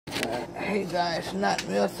Hey guys, not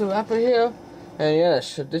real the rapper here. And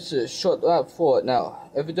yes, this is a short rap for it now.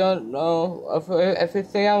 If you don't know if you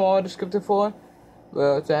think I'm all descriptive for it,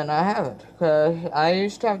 well then I haven't. Cause I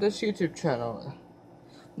used to have this YouTube channel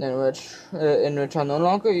in which I no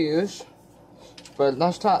longer use. But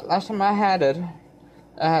last time I had it,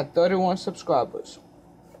 I had 31 subscribers.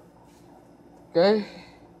 Okay?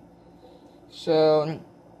 So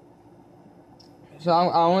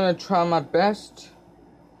I want to try my best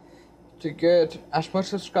to get as much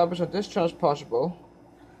subscribers on this channel as possible.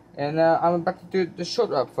 And I'm about to do the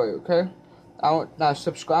short rap for you, okay? Now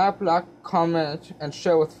subscribe, like, comment, and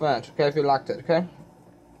share with friends, okay, if you liked it, okay?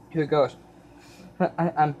 Here it goes.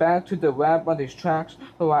 I'm back to the rap on these tracks.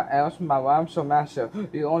 Why else my rhyme's so massive?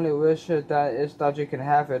 You only wish that is that you can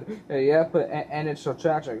have it. Yeah, but and it's so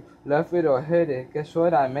tragic. Love it or hate it. Guess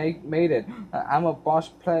what? I made it. I'm a boss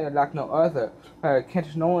player like no other.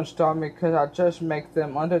 Can't no one stop me 'cause I just make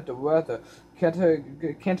them under the weather.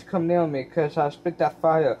 Can't come near me 'cause I spit that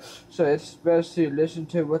fire. So it's best to listen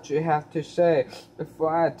to what you have to say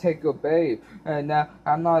before I take your babe. Now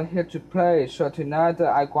I'm not here to play, so tonight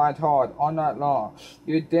I grind hard all night long.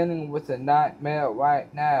 You're dealing with a nightmare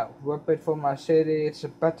right now. Rep it for my city, it's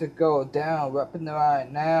about to go down. Repping it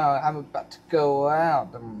right now, I'm about to go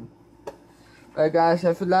out. Alright guys,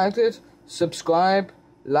 if you liked it, subscribe,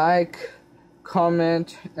 like,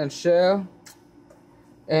 comment, and share.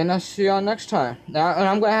 And I'll see y'all next time. Now, and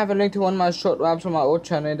I'm going to have a link to one of my short raps on my old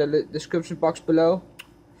channel in the description box below.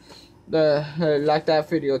 Like that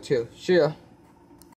video too. See ya.